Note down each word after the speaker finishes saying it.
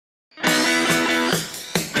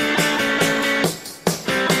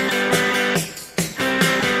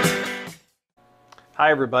Hi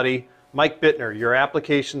everybody, Mike Bittner, your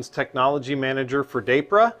Applications Technology Manager for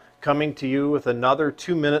Dapra, coming to you with another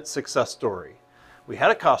 2-minute success story. We had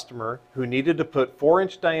a customer who needed to put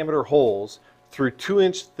 4-inch diameter holes through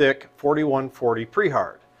 2-inch thick 4140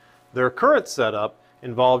 pre-hard. Their current setup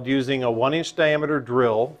involved using a 1-inch diameter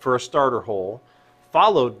drill for a starter hole,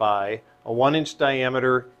 followed by a 1-inch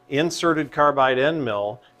diameter inserted carbide end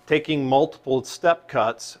mill, taking multiple step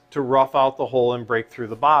cuts to rough out the hole and break through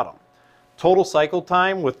the bottom. Total cycle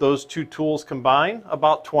time with those two tools combined,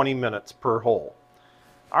 about 20 minutes per hole.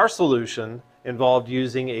 Our solution involved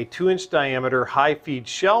using a 2-inch diameter high feed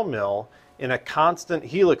shell mill in a constant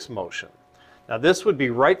helix motion. Now this would be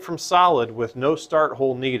right from solid with no start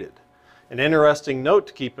hole needed. An interesting note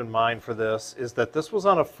to keep in mind for this is that this was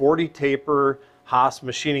on a 40 taper Haas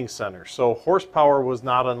machining center, so horsepower was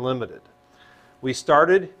not unlimited. We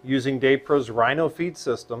started using Dapra's Rhino feed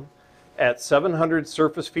system at 700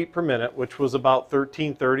 surface feet per minute, which was about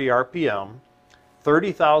 1330 RPM,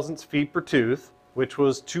 30 thousandths feet per tooth, which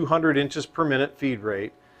was 200 inches per minute feed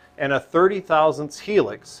rate, and a 30 thousandths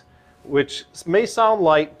helix, which may sound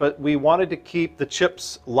light, but we wanted to keep the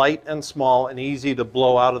chips light and small and easy to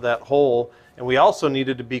blow out of that hole, and we also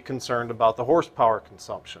needed to be concerned about the horsepower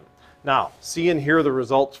consumption. Now, see and hear the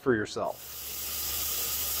results for yourself.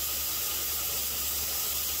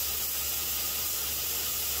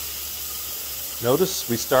 Notice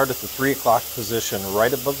we start at the 3 o'clock position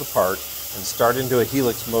right above the part and start into a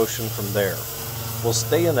helix motion from there. We'll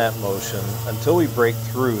stay in that motion until we break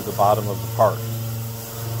through the bottom of the part.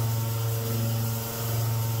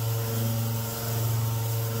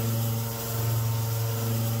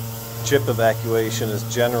 Chip evacuation is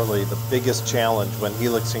generally the biggest challenge when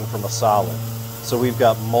helixing from a solid. So we've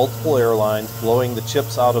got multiple air lines blowing the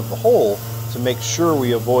chips out of the hole to make sure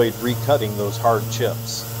we avoid recutting those hard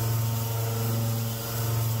chips.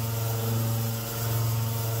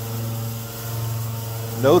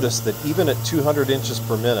 Notice that even at 200 inches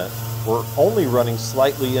per minute, we're only running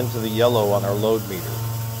slightly into the yellow on our load meter.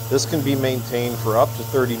 This can be maintained for up to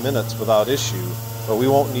 30 minutes without issue, but we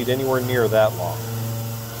won't need anywhere near that long.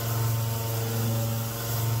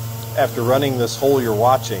 After running this hole you're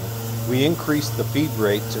watching, we increased the feed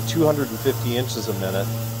rate to 250 inches a minute,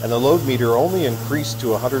 and the load meter only increased to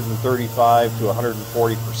 135 to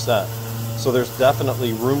 140%. So there's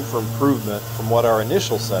definitely room for improvement from what our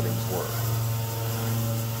initial settings were.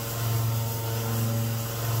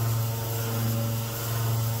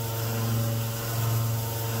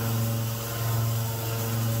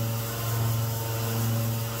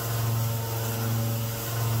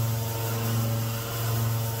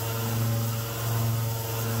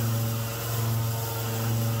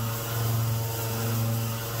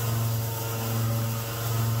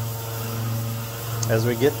 As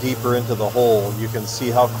we get deeper into the hole, you can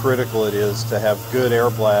see how critical it is to have good air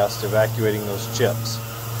blast evacuating those chips.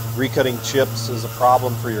 Recutting chips is a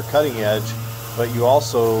problem for your cutting edge, but you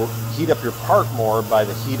also heat up your part more by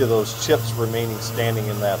the heat of those chips remaining standing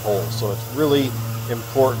in that hole. So it's really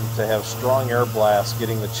important to have strong air blast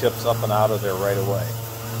getting the chips up and out of there right away.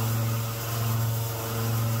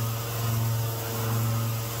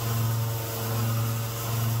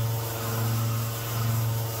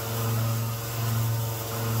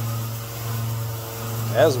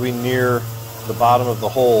 As we near the bottom of the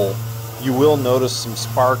hole, you will notice some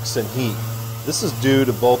sparks and heat. This is due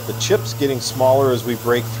to both the chips getting smaller as we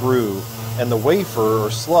break through and the wafer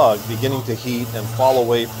or slug beginning to heat and fall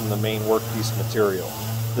away from the main workpiece material.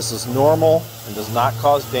 This is normal and does not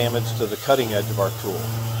cause damage to the cutting edge of our tool.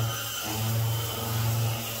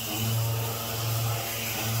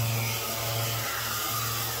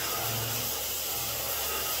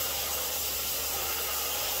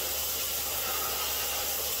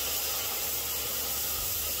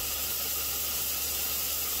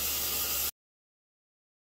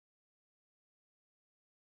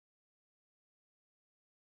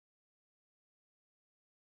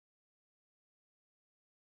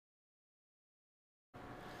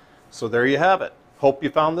 So there you have it. Hope you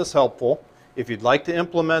found this helpful. If you'd like to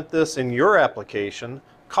implement this in your application,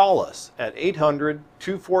 call us at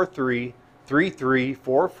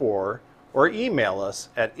 800-243-3344 or email us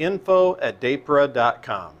at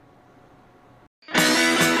info@dapra.com.